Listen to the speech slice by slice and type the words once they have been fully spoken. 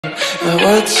my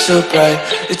world's so bright,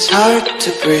 it's hard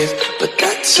to breathe, but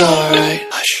that's alright.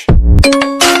 Hush. Okay,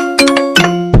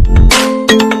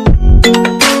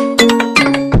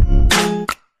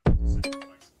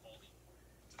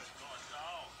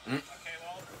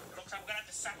 well, looks like I'm gonna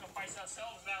have to sacrifice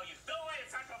ourselves now. You no way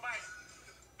to sacrifice,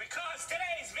 because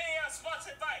today's video is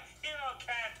sponsored by Hero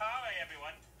Kantara,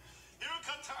 everyone. Hero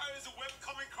Kantara is a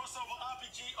webcomic crossover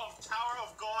RPG of Tower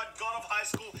of God, God of High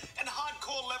School, and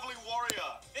Hardcore Leveling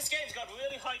Warrior. This game's got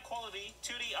really high quality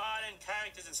 2D art and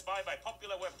characters inspired by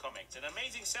popular webcomics, an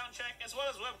amazing soundtrack, as well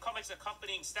as webcomics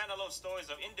accompanying standalone stories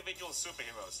of individual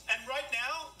superheroes. And right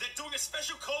now, they're doing a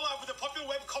special collab with the popular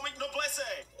webcomic Noblesse.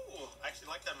 Ooh, I actually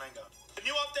like that manga. The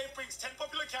new update brings 10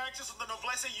 popular characters from the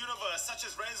Noblesse universe, such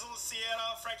as Rezel,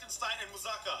 Sierra, Frankenstein, and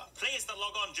Muzaka. Players that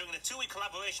log on during the 2-week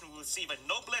collaboration will receive a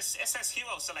Noblesse SS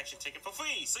Hero selection ticket for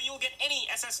free, so you'll get any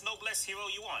SS Noblesse hero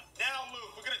you want. Now,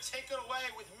 Luke, we're gonna take it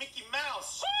away with Mickey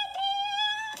Mouse.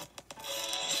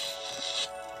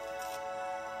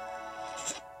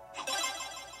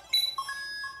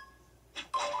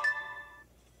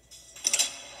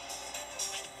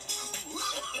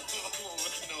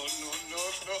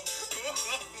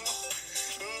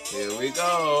 Here we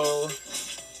go.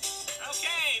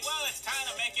 Okay, well, it's time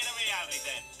to make it a reality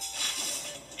then.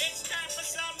 It's time for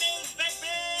some news,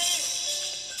 baby!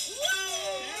 Woo!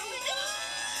 Here we go!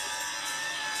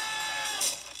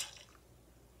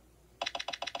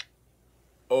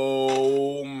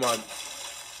 Oh my.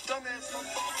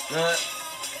 Okay.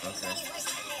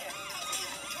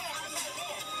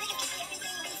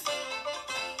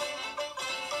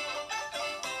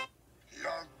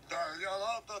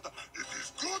 It is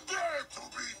good day to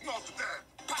be not dead.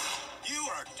 You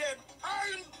are dead.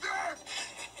 I'm dead.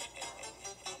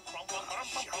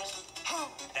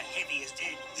 The heavy is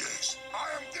dead. Yes, I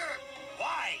am dead.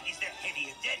 Why is the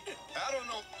heavy dead? I don't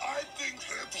know. I think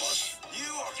head was.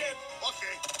 You are dead.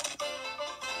 Okay.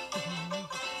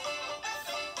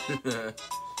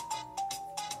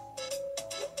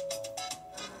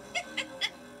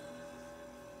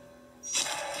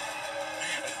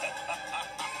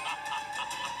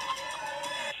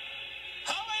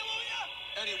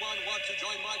 Anyone want to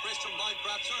join my Bristol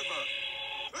Minecraft server?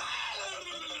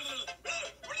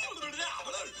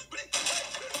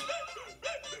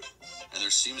 And there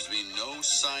seems to be no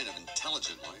sign of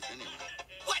intelligent life anywhere.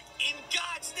 What in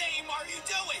God's name are you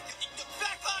doing?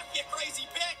 Back off, you crazy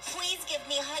bitch! Please give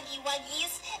me huggy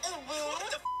wuggies. What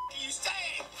the f are you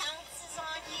saying? Pounces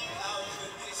on you.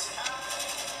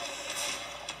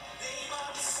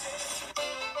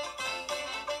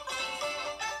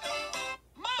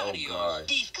 Oh God.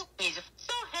 These cookies are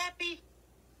so happy.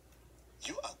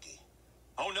 You ugly.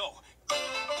 Oh no.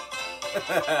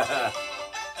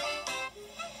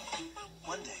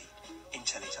 One day, in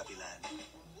Teletubby Land,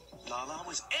 Lala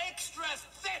was extra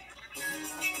thick.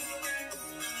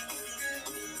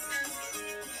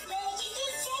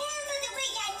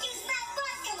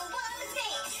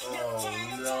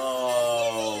 Oh no.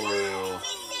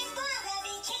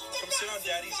 Come sit on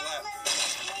Daddy's lap.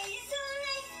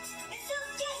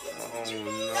 Oh no.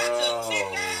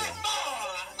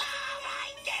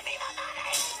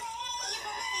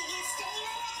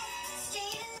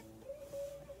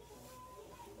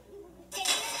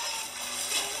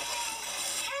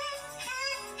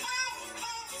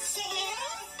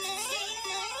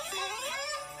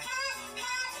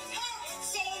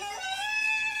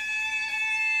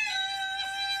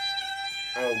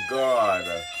 Oh God.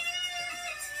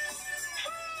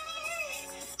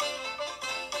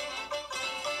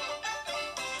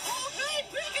 Hey,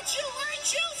 Pikachu, I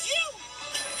chose you!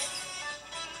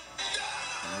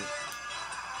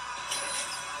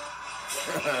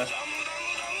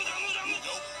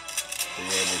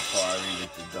 Created party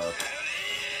with the duck.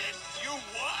 You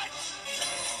what?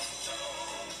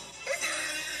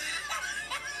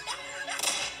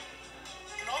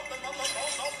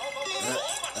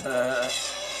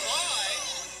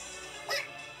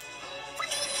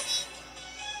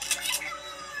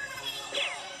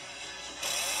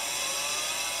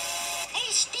 Hey,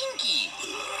 Stinky.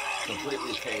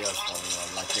 Completely chaos going on,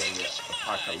 like a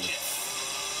apocalypse.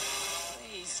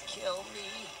 Please kill me.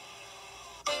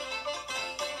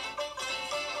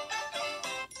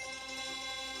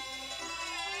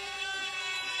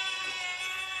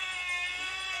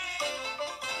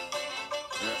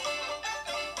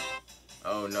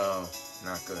 Oh no,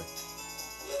 not good.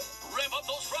 Rev up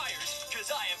those fryers,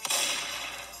 because I am...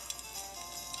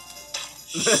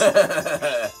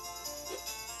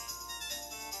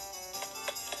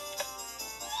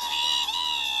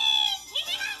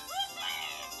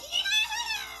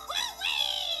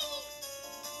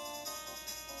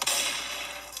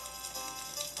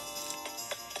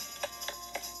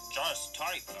 must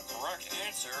type the correct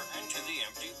answer into the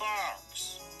empty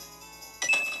box.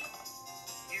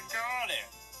 You got it.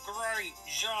 Great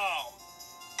job.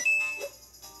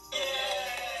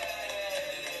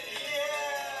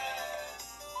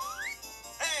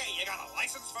 Hey, you got a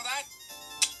license for that?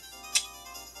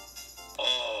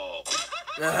 Oh.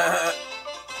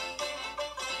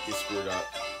 He screwed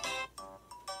up.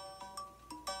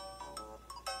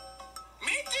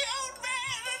 Meet the old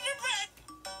man in the bed.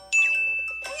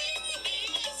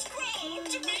 Please grow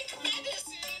to make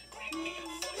medicine. Bring me a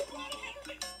full blood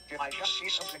heroin. Did I just see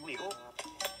something legal?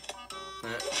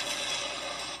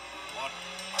 What?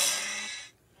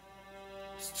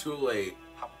 It's too late.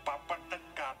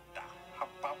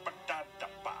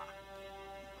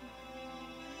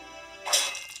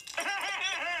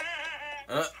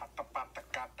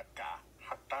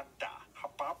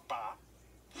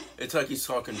 It's like he's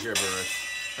talking gibberish.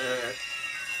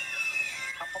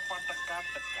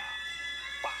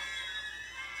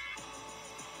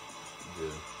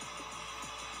 Dude.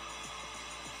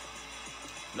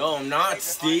 No, I'm not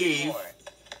Steve.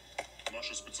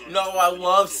 No, I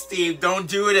love Steve. Don't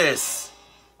do this.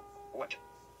 What?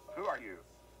 Who are you?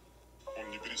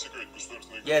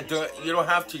 Yeah, you don't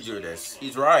have to do this.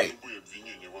 He's right.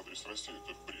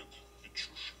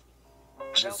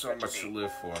 There's so much to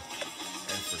live for.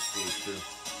 And for Steve, too.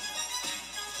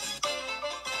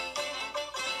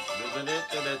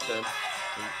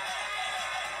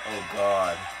 Oh,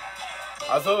 God.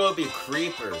 I thought it would be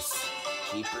creepers.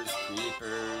 Jeepers,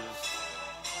 creepers.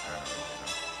 I don't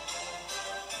know.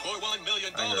 For $1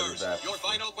 million, your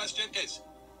final question is,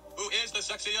 who is the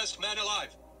sexiest man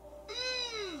alive?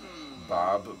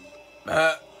 Bob.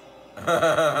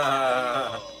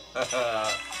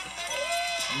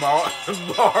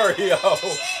 Mario.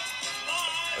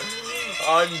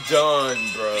 I'm done,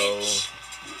 bro.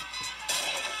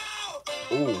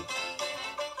 Ooh.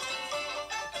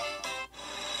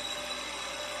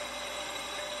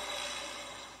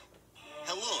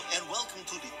 Hello and welcome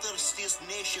to the thirstiest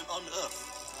nation on earth,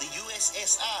 the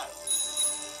USSR.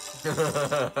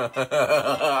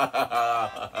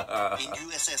 In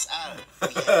USSR,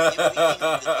 we have everything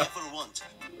you could ever want.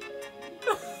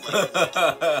 Like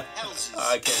houses.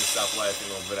 I can't stop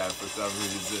laughing over that for some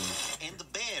reason. And the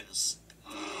bears.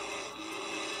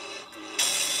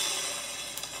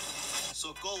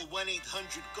 So call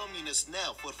 1-800-COMMUNIST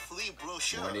now for free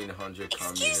brochure. 1-800-COMMUNIST.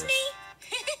 Excuse me?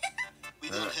 We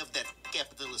don't have that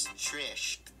capitalist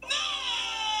trash.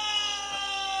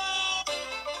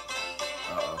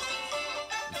 Uh-oh.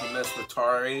 If you mess with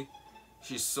Tari,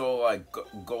 she's so, like,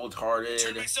 gold-hearted.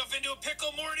 Turn myself into a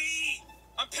pickle, Morty.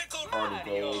 I'm pickled. Heart of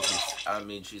gold. I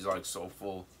mean, she's, like, so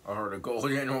full of heart of gold.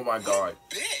 And oh, my God.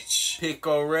 Bitch.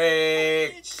 Pickle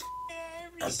Rick.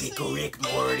 I'm Pickle Rick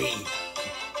Morty.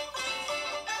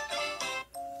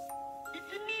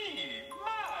 It's me,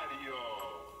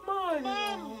 Mario.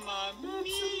 Mamma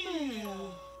mia.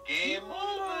 Game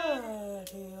over.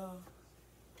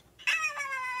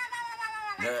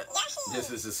 This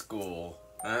is a school.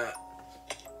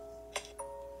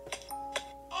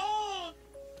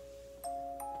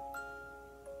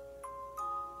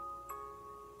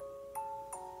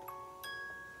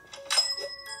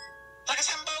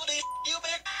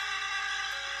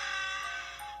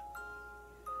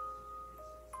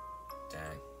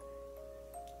 Dang.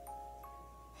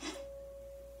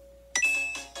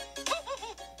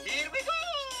 Here we go.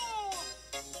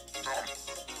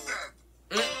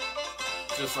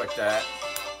 Just like that.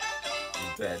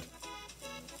 He's dead.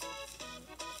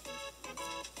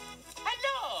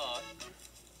 Hello.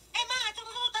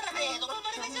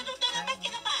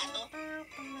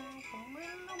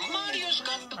 Mario's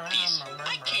got the piece.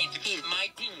 I can't feel my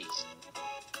penis.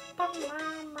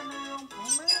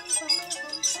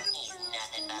 He's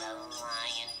nothing but a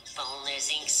lion, boneless,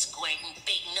 ink squirting,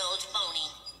 big nose pony.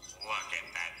 Look at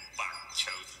that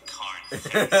buck-toothed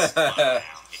corn-faced smile.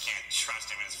 You can't trust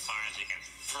him as far as you can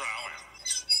throw him.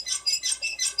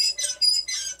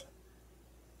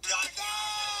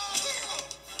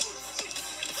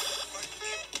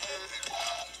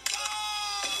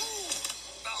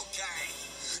 Okay,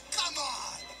 come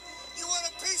on. You want a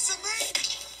piece of me?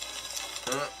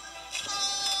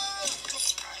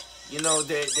 You know,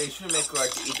 they should make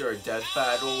like either a death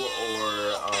battle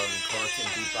or cartoon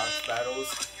beatbox battles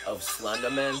of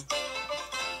Slenderman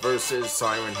versus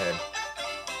Siren Head.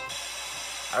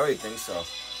 I already think so.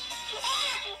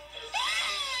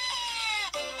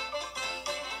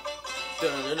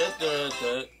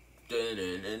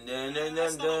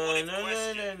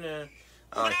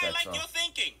 I like that song.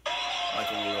 Like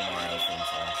a little Mario theme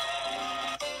song.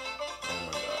 Oh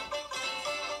my god.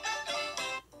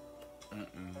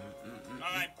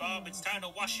 It's time to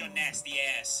wash your nasty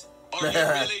ass. Are you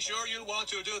really sure you want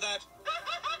to do that?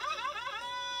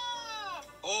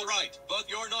 All right, but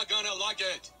you're not gonna like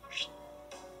it.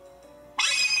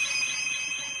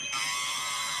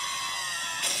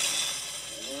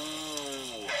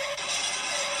 Ooh.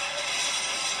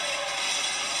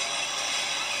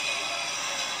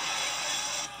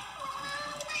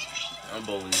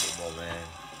 Unbelievable, man.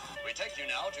 We take you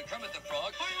now to Kermit the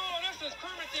Frog. This is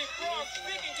Kermit the Frog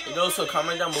speaking to And also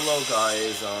comment down below,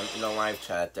 guys, in the live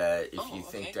chat that if you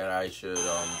think that I should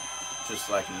just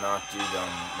like not do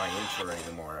my intro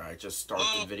anymore. I just start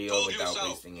the video without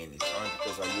wasting any time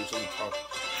because I usually talk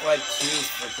for like 2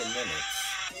 freaking minutes.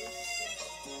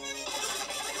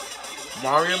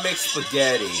 Mario makes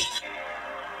spaghetti.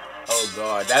 Oh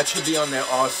god, that should be on their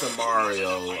Awesome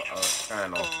Mario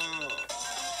channel.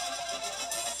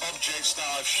 Object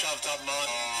star shoved up my.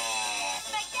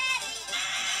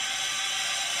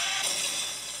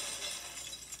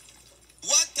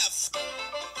 What the f?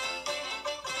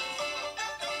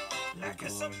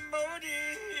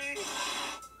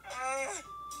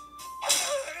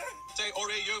 Say,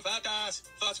 Ori, you fat ass.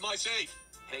 That's my seat.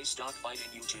 Hey, stop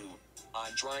fighting, you two.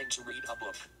 I'm trying to read a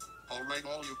book. Alright,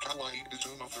 all you kawaii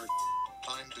Izuma.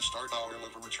 Time to start our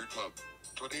literature club.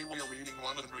 Today we are reading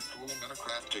 100 cool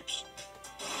Minecraft tips.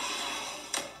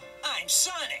 I'm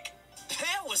Sonic.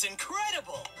 That was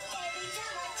incredible.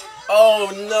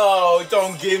 Oh no,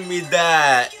 don't give me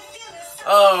that.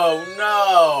 Oh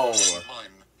no.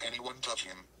 Mine. Anyone touch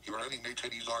him, your innate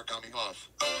titties are coming off.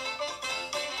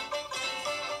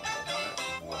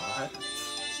 What?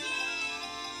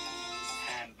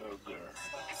 Hamburger.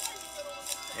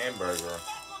 Hamburger.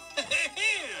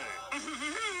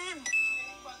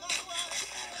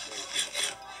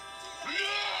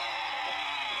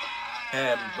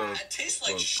 That tastes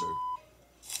like sh.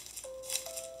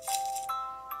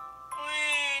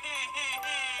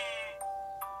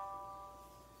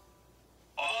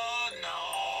 Oh no.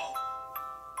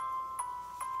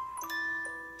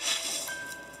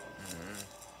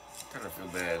 Kind of feel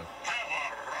bad. Have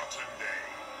a rotten day.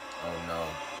 Oh no.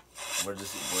 What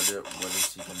is he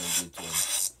gonna do to him?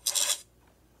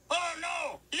 Oh no.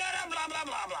 Blah blah blah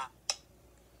blah blah.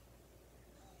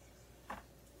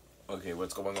 Okay,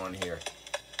 what's going on here?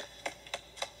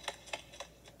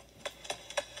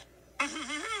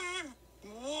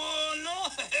 Whoa, no.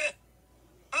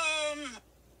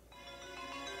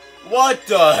 What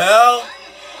the hell?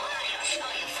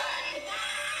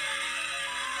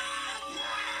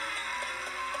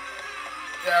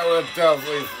 That would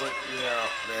definitely flip me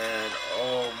out, man.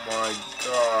 Oh my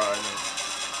god.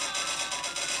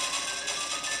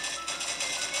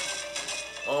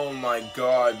 Oh my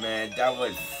god, man. That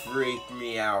would freak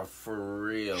me out for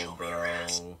real, bro.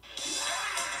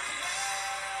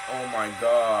 Oh my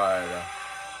god.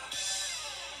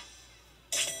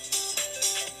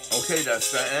 Okay,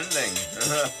 that's the ending.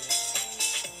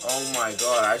 Oh my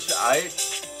god. I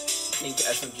think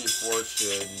SMG4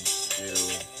 should do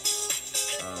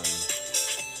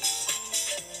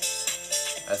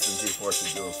SMG4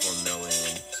 should do a 4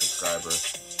 million subscriber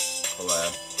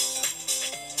collab.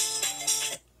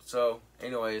 So,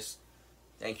 anyways,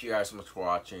 thank you guys so much for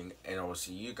watching, and I will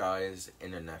see you guys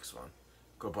in the next one.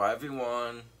 Goodbye,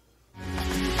 everyone.